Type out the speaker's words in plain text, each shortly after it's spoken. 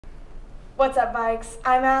What's up, Vikes?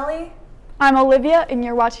 I'm Allie. I'm Olivia, and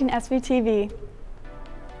you're watching SVTV.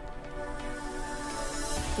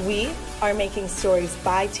 We are making stories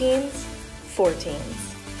by teens, for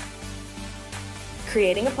teens.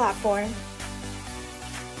 Creating a platform,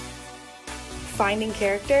 finding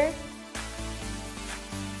character,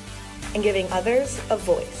 and giving others a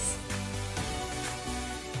voice.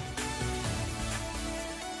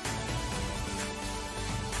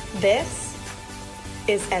 This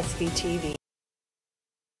is SVTV.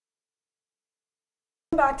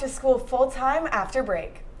 Back to school full-time after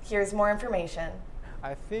break. Here's more information.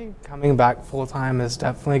 I think coming back full-time is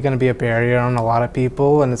definitely going to be a barrier on a lot of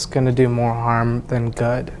people, and it's going to do more harm than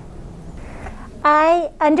good. I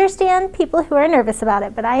understand people who are nervous about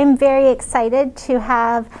it, but I am very excited to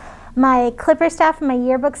have my Clipper staff and my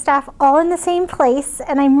yearbook staff all in the same place,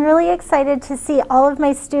 and I'm really excited to see all of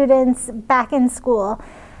my students back in school.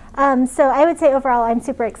 So I would say overall I'm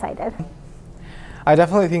super excited. I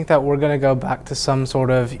definitely think that we're going to go back to some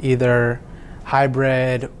sort of either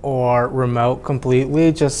hybrid or remote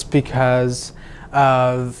completely, just because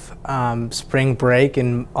of spring break,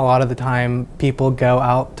 and a lot of the time people go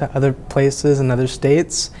out to other places in other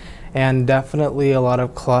states, and definitely a lot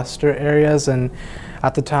of cluster areas. And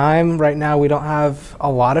at the time right now we don't have a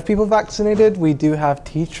lot of people vaccinated. We do have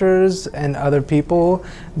teachers and other people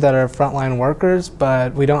that are frontline workers,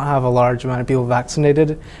 but we don't have a large amount of people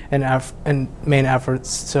vaccinated in main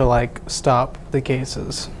efforts to stop the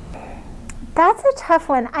cases. That's a tough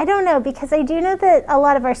one. I don't know, because I do know that a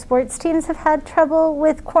lot of our sports teams have had trouble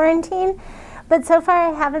with quarantine, but so far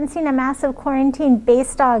I haven't seen a massive quarantine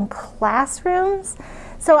based on classrooms.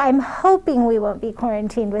 So I'm hoping we won't be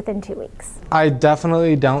quarantined within 2 weeks. I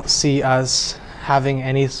definitely don't see us having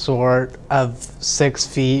any sort of 6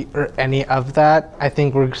 feet or any of that. I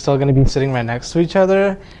think we're still going to be sitting right next to each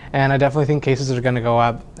other, and I definitely think cases are going to go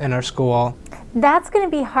up in our school. That's going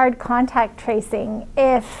to be hard contact tracing.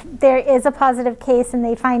 If there is a positive case and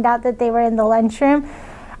they find out that they were in the lunchroom,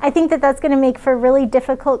 I think that that's going to make for really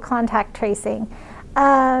difficult contact tracing.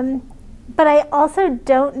 But I also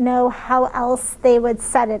don't know how else they would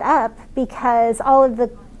set it up, because all of the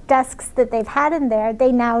desks that they've had in there,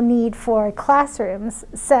 they now need for classrooms.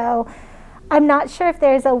 So I'm not sure if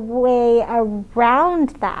there's a way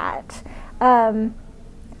around that.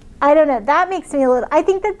 I don't know. That makes me I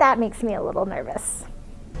think that makes me a little nervous.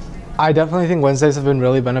 I definitely think Wednesdays have been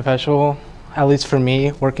really beneficial, at least for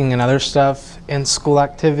me, working in other stuff, in school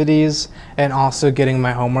activities, and also getting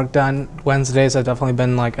my homework done. Wednesdays have definitely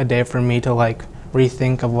been a day for me to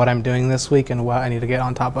rethink of what I'm doing this week and what I need to get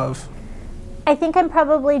on top of. I think I'm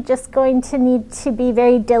probably just going to need to be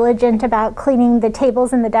very diligent about cleaning the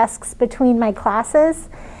tables and the desks between my classes,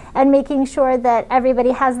 and making sure that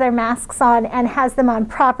everybody has their masks on and has them on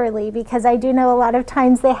properly, because I do know a lot of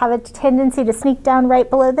times they have a tendency to sneak down right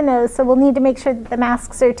below the nose, so we'll need to make sure that the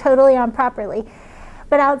masks are totally on properly.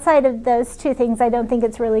 But outside of those two things, I don't think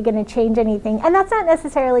it's really going to change anything. And that's not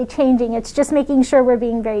necessarily changing, it's just making sure we're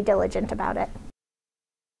being very diligent about it.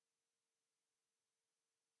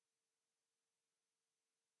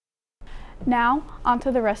 Now, on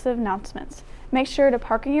to the rest of the announcements. Make sure to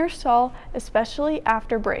park in your stall, especially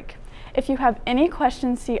after break. If you have any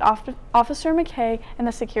questions, see Officer McKay in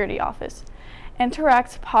the security office.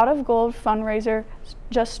 Interact's Pot of Gold fundraiser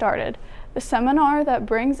just started. The seminar that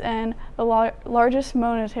brings in the largest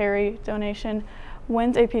monetary donation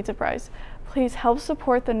wins a pizza prize. Please help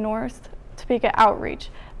support the North Topeka outreach.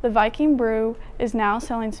 The Viking Brew is now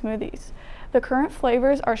selling smoothies. The current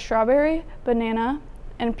flavors are strawberry, banana,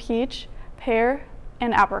 and peach, pear,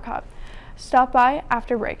 and apricot. Stop by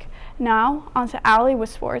after break. Now, on to Allie with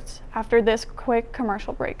sports after this quick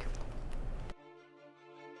commercial break.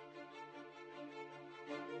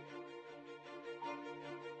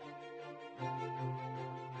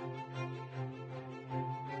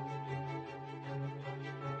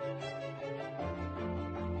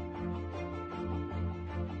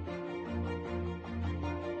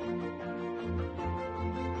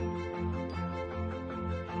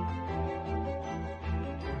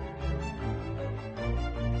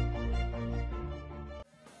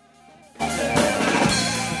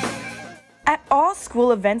 At all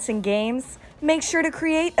school events and games, make sure to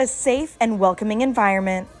create a safe and welcoming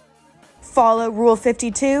environment. Follow Rule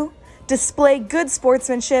 52, display good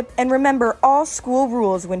sportsmanship, and remember all school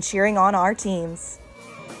rules when cheering on our teams.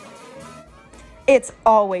 It's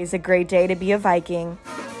always a great day to be a Viking.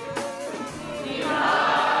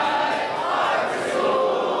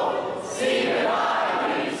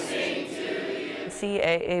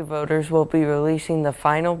 NCAA voters will be releasing the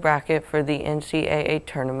final bracket for the NCAA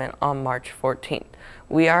tournament on March 14th.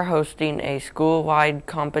 We are hosting a school-wide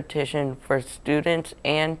competition for students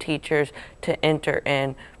and teachers to enter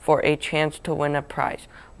in for a chance to win a prize.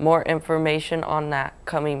 More information on that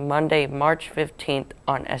coming Monday, March 15th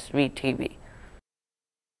on SVTV.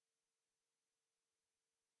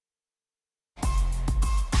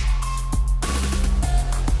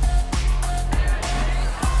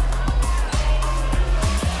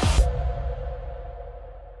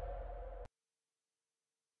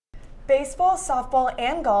 Baseball, softball,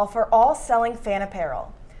 and golf are all selling fan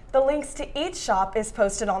apparel. The links to each shop is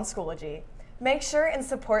posted on Schoology. Make sure and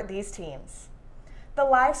support these teams. The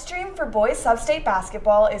live stream for boys sub-state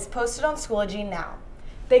basketball is posted on Schoology now.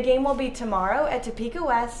 The game will be tomorrow at Topeka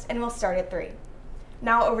West and will start at 3.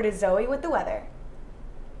 Now over to Zoey with the weather.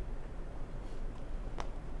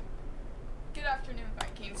 Good afternoon,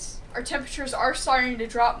 Vikings. Our temperatures are starting to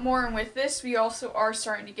drop more, and with this, we also are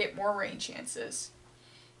starting to get more rain chances.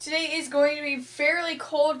 Today is going to be fairly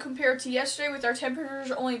cold compared to yesterday, with our temperatures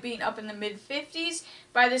only being up in the mid-50s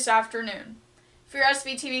by this afternoon. For your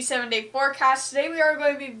SVTV 7-day forecast, today we are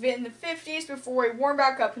going to be in the 50s before we warm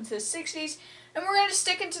back up into the 60s, and we're going to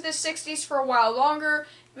stick into the 60s for a while longer,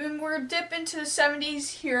 and we're going to dip into the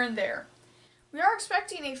 70s here and there. We are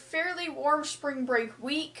expecting a fairly warm spring break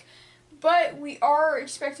week, but we are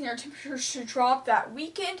expecting our temperatures to drop that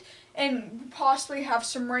weekend and possibly have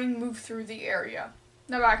some rain move through the area.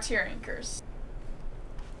 Now back to your anchors.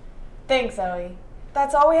 Thanks, Zoey.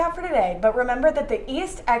 That's all we have for today, but remember that the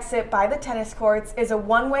east exit by the tennis courts is a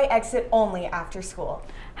one-way exit only after school.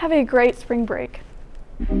 Have a great spring break.